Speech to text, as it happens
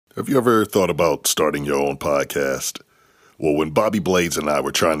Have you ever thought about starting your own podcast? Well, when Bobby Blades and I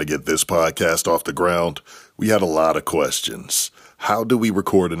were trying to get this podcast off the ground, we had a lot of questions. How do we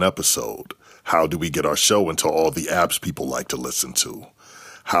record an episode? How do we get our show into all the apps people like to listen to?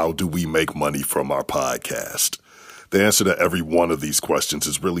 How do we make money from our podcast? The answer to every one of these questions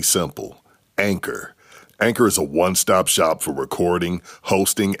is really simple. Anchor. Anchor is a one-stop shop for recording,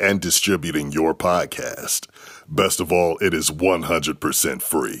 hosting, and distributing your podcast. Best of all, it is 100%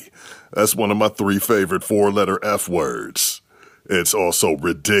 free. That's one of my 3 favorite 4-letter F words. It's also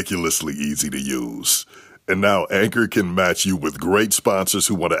ridiculously easy to use. And now Anchor can match you with great sponsors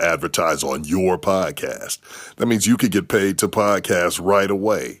who want to advertise on your podcast. That means you could get paid to podcast right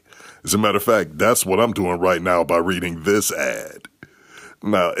away. As a matter of fact, that's what I'm doing right now by reading this ad.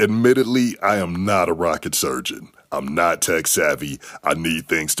 Now, admittedly, I am not a rocket surgeon. I'm not tech savvy. I need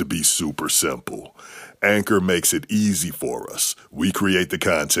things to be super simple. Anchor makes it easy for us. We create the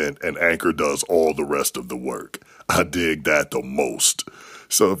content and Anchor does all the rest of the work. I dig that the most.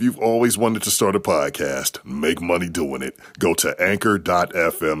 So if you've always wanted to start a podcast, make money doing it, go to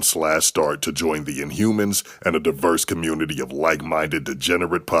anchor.fm/start to join the Inhumans and a diverse community of like-minded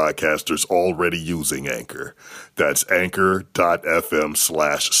degenerate podcasters already using Anchor. That's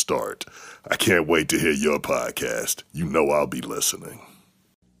anchor.fm/start. I can't wait to hear your podcast. You know I'll be listening.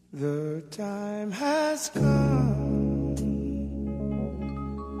 The time has come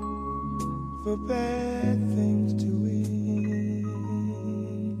for bad things to end.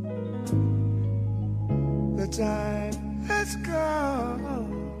 The time has come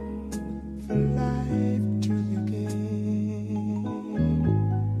for life to begin.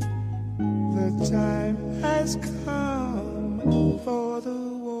 The time has come for the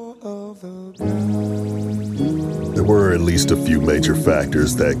war of the blood. There were at least a few major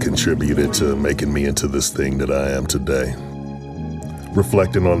factors that contributed to making me into this thing that I am today.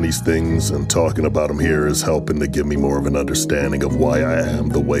 Reflecting on these things and talking about them here is helping to give me more of an understanding of why I am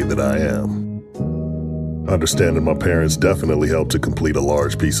the way that I am. Understanding my parents definitely helped to complete a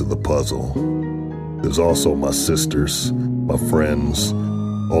large piece of the puzzle. There's also my sisters, my friends,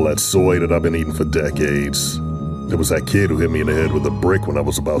 all that soy that I've been eating for decades. There was that kid who hit me in the head with a brick when I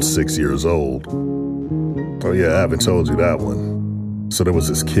was about 6 years old. Oh yeah, I haven't told you that one. So there was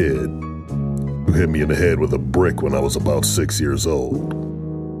this kid who hit me in the head with a brick when I was about 6 years old.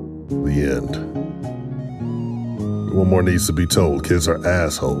 The end. What more needs to be told? Kids are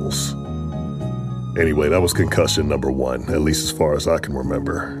assholes. Anyway, that was concussion number 1, at least as far as I can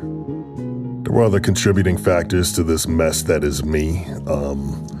remember. There were other contributing factors to this mess that is me.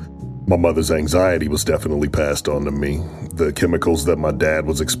 My mother's anxiety was definitely passed on to me. The chemicals that my dad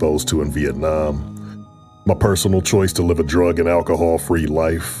was exposed to in Vietnam. My personal choice to live a drug and alcohol-free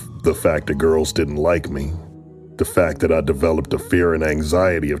life, the fact that girls didn't like me, the fact that I developed a fear and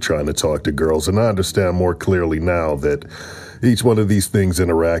anxiety of trying to talk to girls, and I understand more clearly now that each one of these things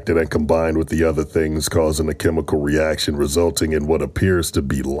interacted and combined with the other things, causing a chemical reaction resulting in what appears to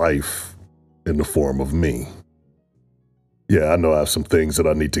be life in the form of me. Yeah, I know I have some things that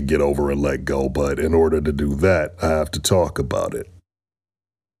I need to get over and let go, but in order to do that, I have to talk about it.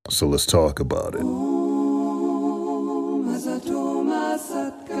 So let's talk about it.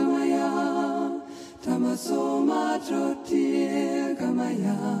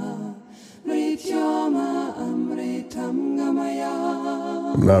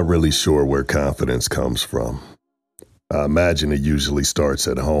 I'm not really sure where confidence comes from. I imagine it usually starts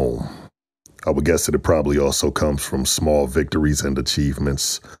at home. I would guess that it probably also comes from small victories and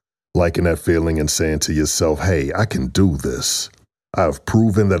achievements, liking that feeling and saying to yourself, hey, I can do this. I've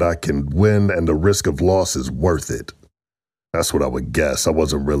proven that I can win and the risk of loss is worth it. That's what I would guess. I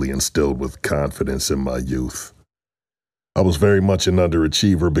wasn't really instilled with confidence in my youth. I was very much an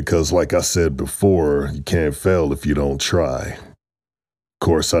underachiever because, like I said before, you can't fail if you don't try. Of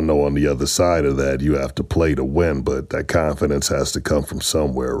course, I know on the other side of that, you have to play to win, but that confidence has to come from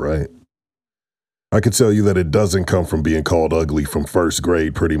somewhere, right? I can tell you that it doesn't come from being called ugly from first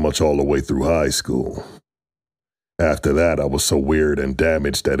grade pretty much all the way through high school. After that, I was so weird and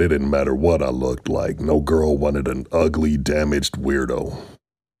damaged that it didn't matter what I looked like. No girl wanted an ugly, damaged weirdo.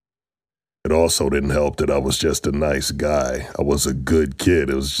 It also didn't help that I was just a nice guy. I was a good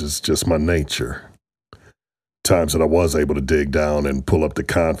kid. It was just my nature. Times that I was able to dig down and pull up the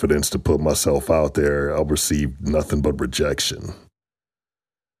confidence to put myself out there, I received nothing but rejection.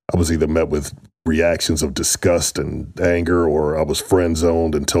 I was either met with reactions of disgust and anger, or I was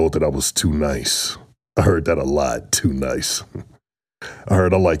friend-zoned and told that I was too nice. I heard that a lot, too nice. I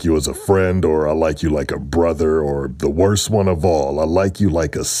heard I like you as a friend, or I like you like a brother, or the worst one of all, I like you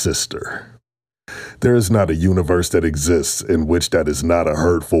like a sister. There is not a universe that exists in which that is not a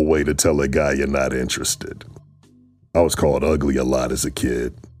hurtful way to tell a guy you're not interested. I was called ugly a lot as a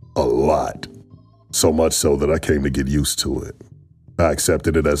kid. A lot. So much so that I came to get used to it. I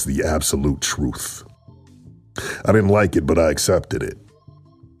accepted it as the absolute truth. I didn't like it, but I accepted it.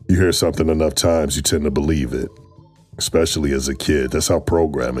 You hear something enough times, you tend to believe it. Especially as a kid, that's how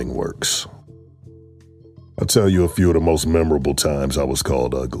programming works. I'll tell you a few of the most memorable times I was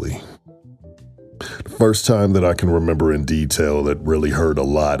called ugly. The first time that I can remember in detail that really hurt a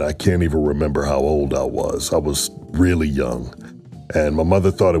lot, I can't even remember how old I was. I was really young, and my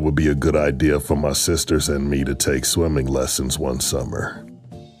mother thought it would be a good idea for my sisters and me to take swimming lessons one summer.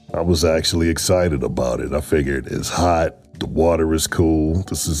 I was actually excited about it. I figured it's hot, the water is cool,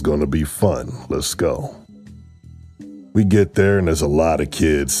 this is gonna be fun, let's go. We get there and there's a lot of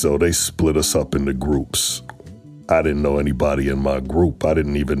kids, so they split us up into groups. I didn't know anybody in my group. I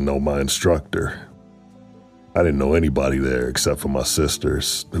didn't even know my instructor. I didn't know anybody there except for my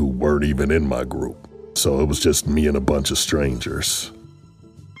sisters, who weren't even in my group. So it was just me and a bunch of strangers.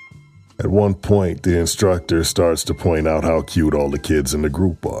 At one point, the instructor starts to point out how cute all the kids in the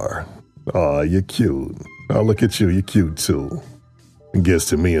group are. Aw, you're cute. Oh, look at you, you're cute too. And gets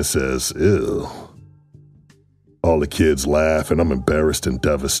to me and says, ew. All the kids laugh and I'm embarrassed and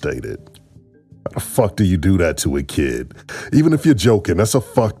devastated. How the fuck do you do that to a kid? Even if you're joking, that's a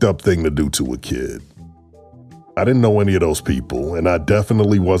fucked up thing to do to a kid. I didn't know any of those people, and I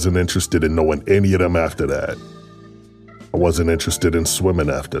definitely wasn't interested in knowing any of them after that. I wasn't interested in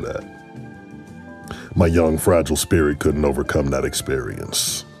swimming after that. My young, fragile spirit couldn't overcome that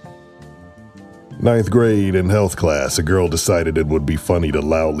experience. 9th grade in health class, a girl decided it would be funny to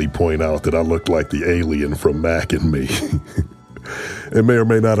loudly point out that I looked like the alien from Mac and Me. It may or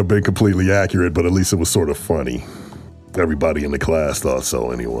may not have been completely accurate, but at least it was sort of funny. Everybody in the class thought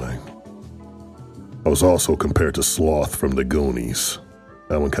so anyway. I was also compared to Sloth from the Goonies.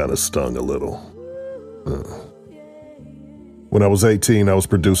 That one kind of stung a little. When I was 18, I was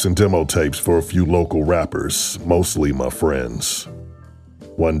producing demo tapes for a few local rappers, mostly my friends.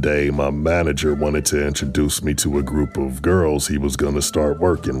 One day, my manager wanted to introduce me to a group of girls he was going to start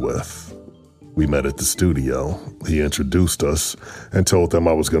working with. We met at the studio. He introduced us and told them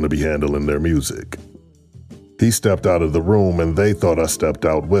I was going to be handling their music. He stepped out of the room and they thought I stepped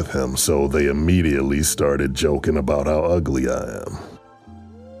out with him, so they immediately started joking about how ugly I am.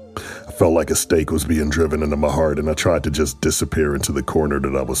 I felt like a stake was being driven into my heart and I tried to just disappear into the corner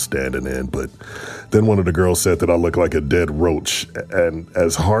that I was standing in, but then one of the girls said that I looked like a dead roach, and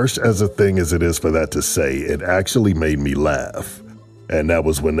as harsh as a thing as it is for that to say, it actually made me laugh, and that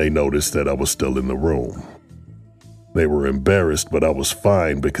was when they noticed that I was still in the room. They were embarrassed, but I was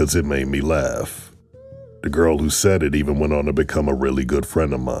fine because it made me laugh. The girl who said it even went on to become a really good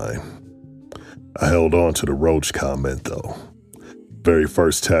friend of mine. I held on to the roach comment though. Very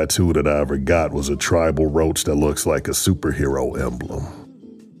first tattoo that I ever got was a tribal roach that looks like a superhero emblem.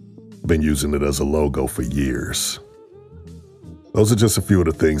 Been using it as a logo for years. Those are just a few of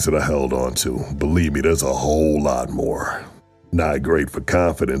the things that I held on to. Believe me, there's a whole lot more. Not great for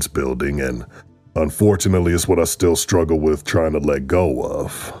confidence building, and unfortunately it's what I still struggle with trying to let go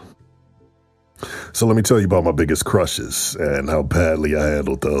of. So let me tell you about my biggest crushes and how badly I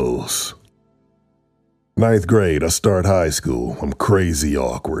handled those. 9th grade, I start high school. I'm crazy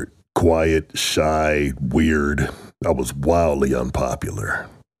awkward, quiet, shy, weird. I was wildly unpopular.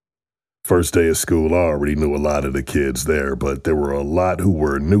 First day of school, I already knew a lot of the kids there, but there were a lot who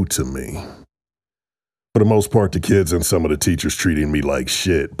were new to me. For the most part, the kids and some of the teachers treated me like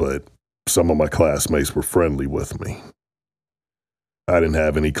shit, but some of my classmates were friendly with me. I didn't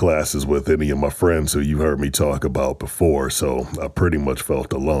have any classes with any of my friends who you heard me talk about before, so I pretty much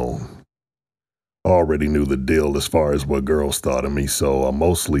felt alone. I already knew the deal as far as what girls thought of me, so I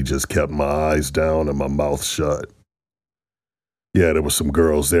mostly just kept my eyes down and my mouth shut. Yeah, there were some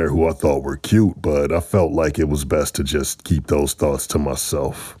girls there who I thought were cute, but I felt like it was best to just keep those thoughts to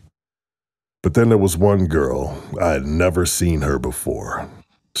myself. But then there was one girl. I had never seen her before.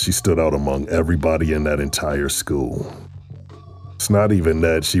 She stood out among everybody in that entire school. It's not even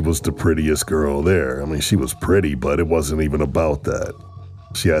that she was the prettiest girl there. I mean, she was pretty, but it wasn't even about that.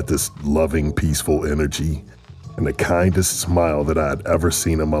 She had this loving, peaceful energy and the kindest smile that I had ever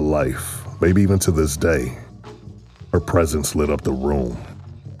seen in my life, maybe even to this day. Her presence lit up the room.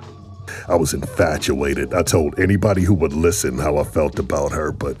 I was infatuated. I told anybody who would listen how I felt about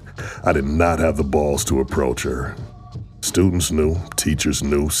her, but I did not have the balls to approach her. Students knew, teachers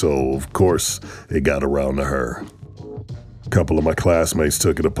knew, so of course it got around to her. A couple of my classmates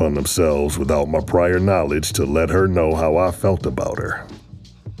took it upon themselves without my prior knowledge to let her know how I felt about her.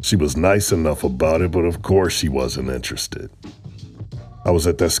 She was nice enough about it, but of course she wasn't interested. I was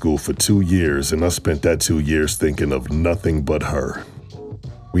at that school for 2 years, and I spent that 2 years thinking of nothing but her.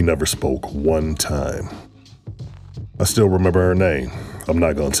 We never spoke one time. I still remember her name. I'm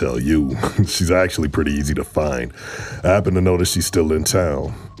not gonna tell you. She's actually pretty easy to find. I happen to know that she's still in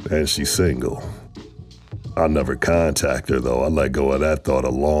town, and she's single. I'll never contact her, though. I let go of that thought a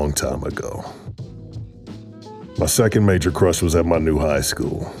long time ago. My second major crush was at my new high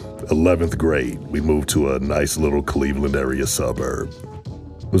school. 11th grade, we moved to a nice little Cleveland area suburb.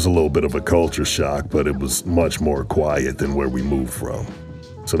 It was a little bit of a culture shock, but it was much more quiet than where we moved from.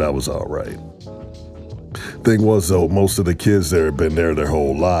 So that was all right. Thing was, though, most of the kids there had been there their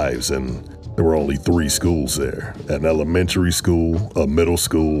whole lives, and there were only 3 schools there: an elementary school, a middle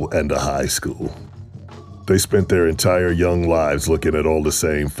school, and a high school. They spent their entire young lives looking at all the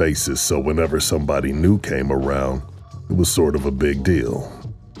same faces, so whenever somebody new came around, it was sort of a big deal.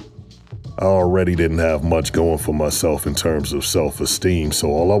 I already didn't have much going for myself in terms of self-esteem, so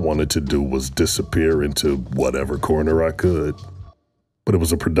all I wanted to do was disappear into whatever corner I could. But it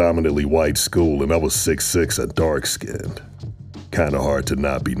was a predominantly white school, and I was 6'6" and dark-skinned. Kinda hard to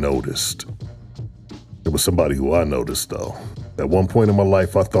not be noticed. There was somebody who I noticed, though. At one point in my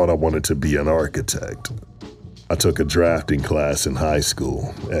life, I thought I wanted to be an architect. I took a drafting class in high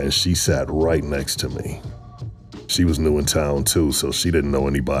school, and she sat right next to me. She was new in town too, so she didn't know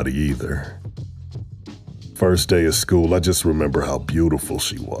anybody either. First day of school, I just remember how beautiful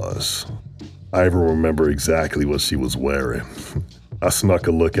she was. I even remember exactly what she was wearing. I snuck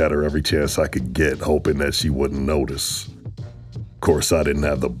a look at her every chance I could get, hoping that she wouldn't notice. Of course, I didn't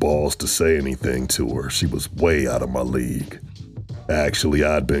have the balls to say anything to her. She was way out of my league. Actually,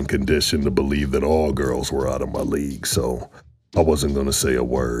 I'd been conditioned to believe that all girls were out of my league, so I wasn't going to say a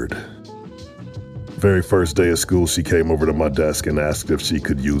word. Very first day of school, she came over to my desk and asked if she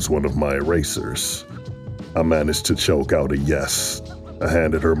could use one of my erasers. I managed to choke out a yes. I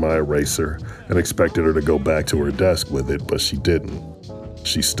handed her my eraser and expected her to go back to her desk with it, but she didn't.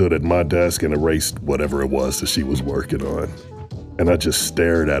 She stood at my desk and erased whatever it was that she was working on. And I just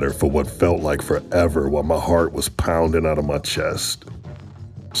stared at her for what felt like forever while my heart was pounding out of my chest.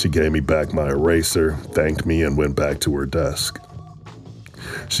 She gave me back my eraser, thanked me, and went back to her desk.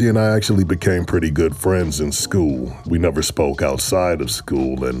 She and I actually became pretty good friends in school. We never spoke outside of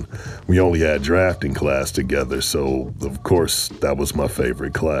school, and we only had drafting class together, so of course that was my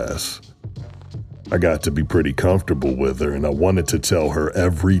favorite class. I got to be pretty comfortable with her, and I wanted to tell her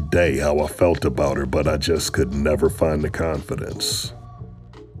every day how I felt about her, but I just could never find the confidence.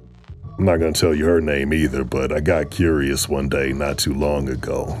 I'm not going to tell you her name either, but I got curious one day not too long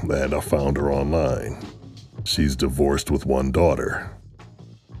ago, and I found her online. She's divorced with 1 daughter.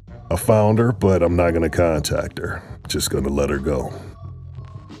 I found her, but I'm not going to contact her. Just going to let her go.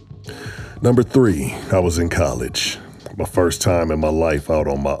 Number 3, I was in college. My first time in my life out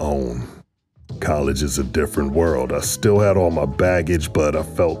on my own. College is a different world. I still had all my baggage, but I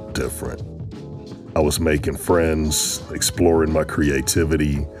felt different. I was making friends, exploring my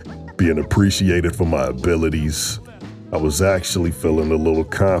creativity, being appreciated for my abilities. I was actually feeling a little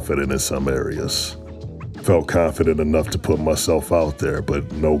confident in some areas. Felt confident enough to put myself out there,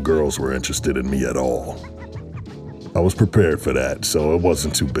 but no girls were interested in me at all. I was prepared for that, so it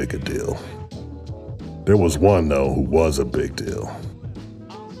wasn't too big a deal. There was one, though, who was a big deal.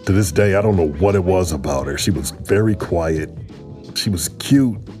 To this day, I don't know what it was about her. She was very quiet. She was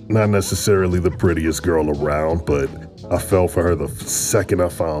cute, not necessarily the prettiest girl around, but I fell for her the second I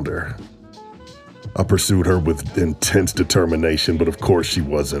found her. I pursued her with intense determination, but of course she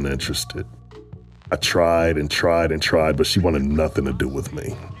wasn't interested. I tried and tried and tried, but she wanted nothing to do with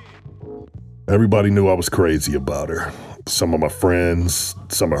me. Everybody knew I was crazy about her. Some of my friends,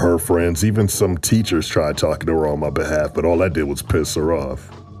 some of her friends, even some teachers tried talking to her on my behalf, but all that did was piss her off.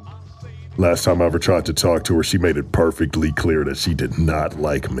 Last time I ever tried to talk to her, she made it perfectly clear that she did not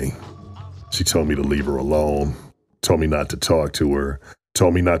like me. She told me to leave her alone, told me not to talk to her,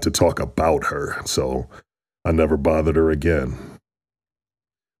 told me not to talk about her, so I never bothered her again.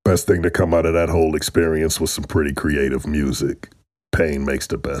 Best thing to come out of that whole experience was some pretty creative music. Pain makes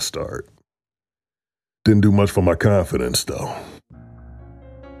the best art. Didn't do much for my confidence, though.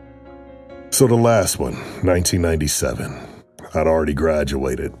 So the last one, 1997. I'd already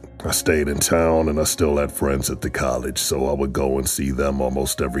graduated. I stayed in town and I still had friends at the college, so I would go and see them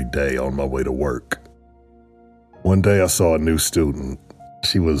almost every day on my way to work. One day I saw a new student.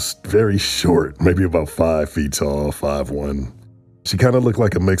 She was very short, maybe about 5 feet tall, 5'1". She kind of looked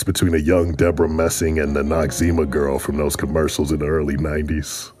like a mix between a young Deborah Messing and the Noxzema girl from those commercials in the early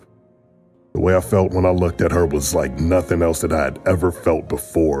 90s. The way I felt when I looked at her was like nothing else that I had ever felt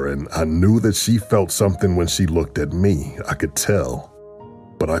before, and I knew that she felt something when she looked at me. I could tell,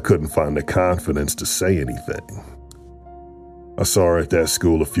 but I couldn't find the confidence to say anything. I saw her at that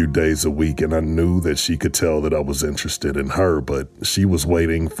school a few days a week, and I knew that she could tell that I was interested in her, but she was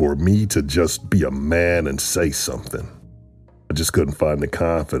waiting for me to just be a man and say something. I just couldn't find the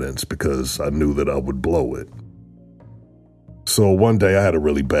confidence because I knew that I would blow it. So one day I had a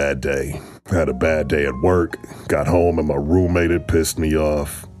really bad day. I had a bad day at work, got home and my roommate had pissed me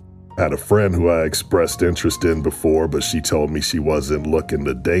off. I had a friend who I expressed interest in before, but she told me she wasn't looking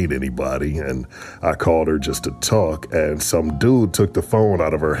to date anybody, and I called her just to talk, and some dude took the phone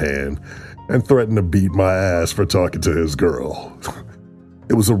out of her hand and threatened to beat my ass for talking to his girl.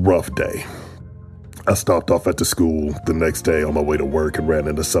 It was a rough day. I stopped off at the school the next day on my way to work and ran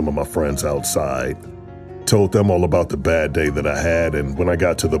into some of my friends outside. Told them all about the bad day that I had, and when I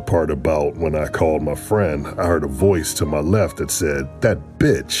got to the part about when I called my friend, I heard a voice to my left that said, "That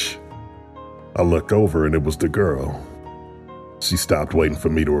bitch." I looked over and it was the girl. She stopped waiting for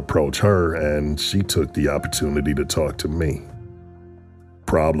me to approach her, and she took the opportunity to talk to me.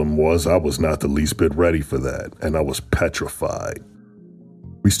 Problem was, I was not the least bit ready for that, and I was petrified.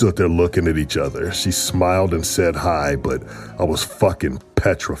 We stood there looking at each other. She smiled and said hi, but I was fucking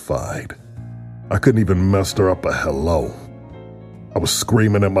petrified. I couldn't even muster up a hello. I was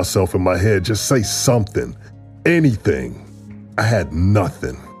screaming at myself in my head, just say something, anything. I had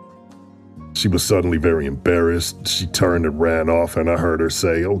nothing. She was suddenly very embarrassed. She turned and ran off, and I heard her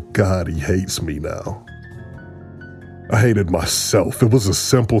say, "Oh God, he hates me now." I hated myself. It was a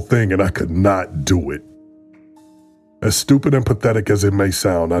simple thing, and I could not do it. As stupid and pathetic as it may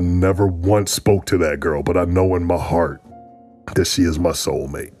sound, I never once spoke to that girl, but I know in my heart that she is my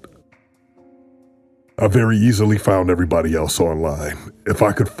soulmate. I very easily found everybody else online. If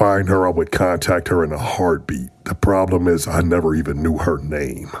I could find her, I would contact her in a heartbeat. The problem is I never even knew her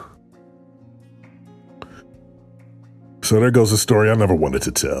name. So there goes a story I never wanted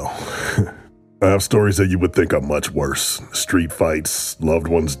to tell. I have stories that you would think are much worse. Street fights, loved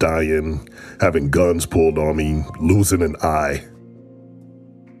ones dying, having guns pulled on me, losing an eye.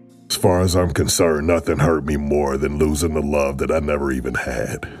 As far as I'm concerned, nothing hurt me more than losing the love that I never even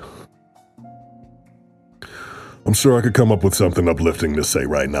had. I'm sure I could come up with something uplifting to say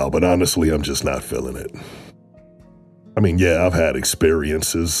right now, but honestly, I'm just not feeling it. I mean, yeah, I've had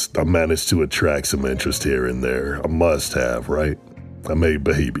experiences. I managed to attract some interest here and there. I must have, right? I made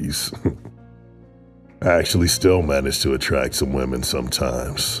babies. I actually still manage to attract some women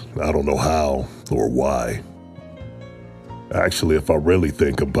sometimes. I don't know how or why. Actually, if I really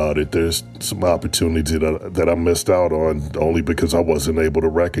think about it, there's some opportunity that I missed out on only because I wasn't able to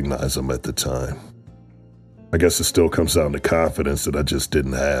recognize them at the time. I guess it still comes down to confidence that I just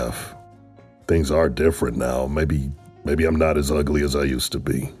didn't have. Things are different now. Maybe I'm not as ugly as I used to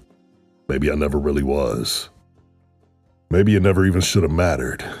be. Maybe I never really was. Maybe it never even should have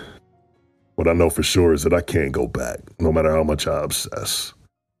mattered. What I know for sure is that I can't go back, no matter how much I obsess.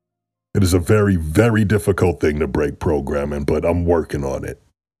 It is a very, very difficult thing to break programming, but I'm working on it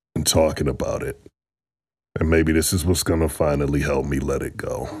and talking about it. And maybe this is what's going to finally help me let it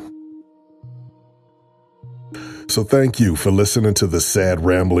go. So thank you for listening to the sad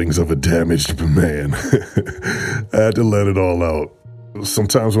ramblings of a damaged man. I had to let it all out.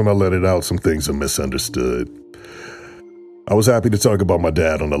 Sometimes when I let it out, some things are misunderstood. I was happy to talk about my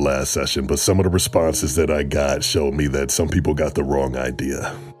dad on the last session, but some of the responses that I got showed me that some people got the wrong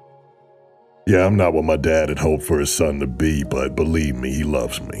idea. Yeah, I'm not what my dad had hoped for his son to be, but believe me, he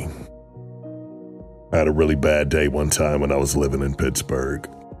loves me. I had a really bad day one time when I was living in Pittsburgh.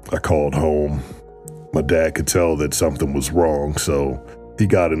 I called home. My dad could tell that something was wrong, so he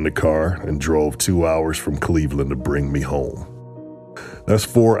got in the car and drove 2 hours from Cleveland to bring me home. That's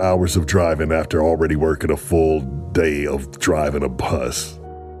 4 hours of driving after already working a full day of driving a bus.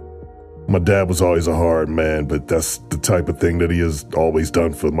 My dad was always a hard man, but that's the type of thing that he has always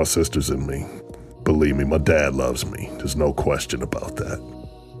done for my sisters and me. Believe me, my dad loves me. There's no question about that.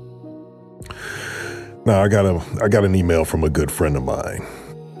 Now, I got an email from a good friend of mine.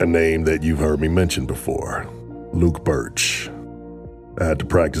 A name that you've heard me mention before, Luke Birch. I had to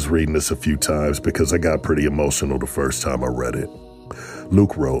practice reading this a few times because I got pretty emotional the first time I read it.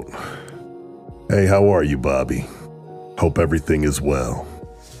 Luke wrote, "Hey, how are you, Bobby? Hope everything is well.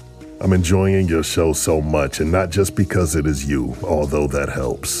 I'm enjoying your show so much, and not just because it is you, although that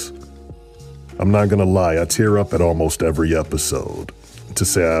helps. I'm not gonna lie, I tear up at almost every episode. To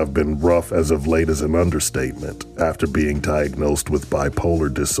say I've been rough as of late is an understatement after being diagnosed with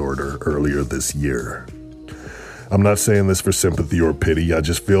bipolar disorder earlier this year. I'm not saying this for sympathy or pity, I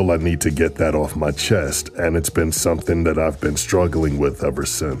just feel I need to get that off my chest, and it's been something that I've been struggling with ever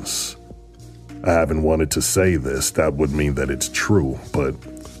since. I haven't wanted to say this, that would mean that it's true, but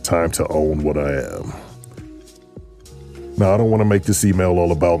time to own what I am. Now, I don't want to make this email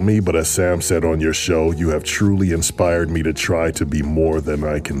all about me, but as Sam said on your show, you have truly inspired me to try to be more than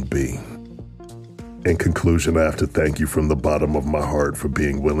I can be. In conclusion, I have to thank you from the bottom of my heart for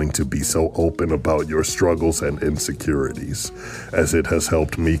being willing to be so open about your struggles and insecurities, as it has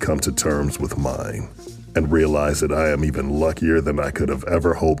helped me come to terms with mine and realize that I am even luckier than I could have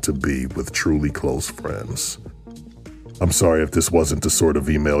ever hoped to be with truly close friends. I'm sorry if this wasn't the sort of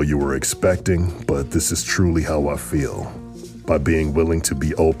email you were expecting, but this is truly how I feel. By being willing to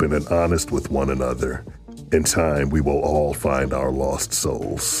be open and honest with one another, in time we will all find our lost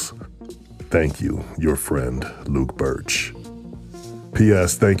souls. Thank you, your friend, Luke Birch.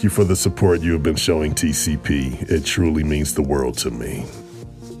 P.S. Thank you for the support you have been showing TCP. It truly means the world to me.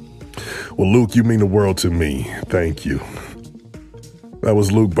 Well, Luke, you mean the world to me. Thank you. That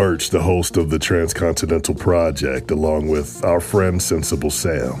was Luke Birch, the host of the Transcontinental Project, along with our friend Sensible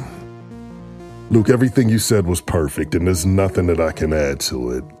Sam. Luke, everything you said was perfect, and there's nothing that I can add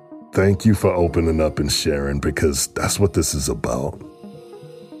to it. Thank you for opening up and sharing, because that's what this is about.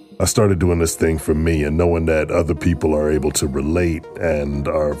 I started doing this thing for me, and knowing that other people are able to relate and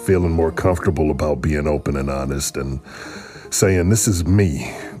are feeling more comfortable about being open and honest and saying, this is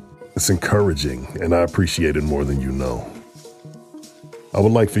me. It's encouraging, and I appreciate it more than you know. I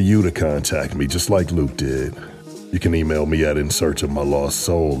would like for you to contact me just like Luke did. You can email me at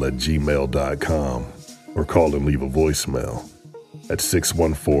insearchofmylostsoul@gmail.com or call and leave a voicemail at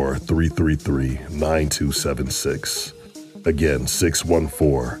 614-333-9276. Again,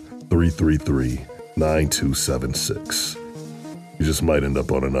 614-333-9276. You just might end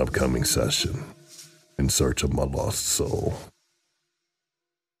up on an upcoming session in search of my lost soul.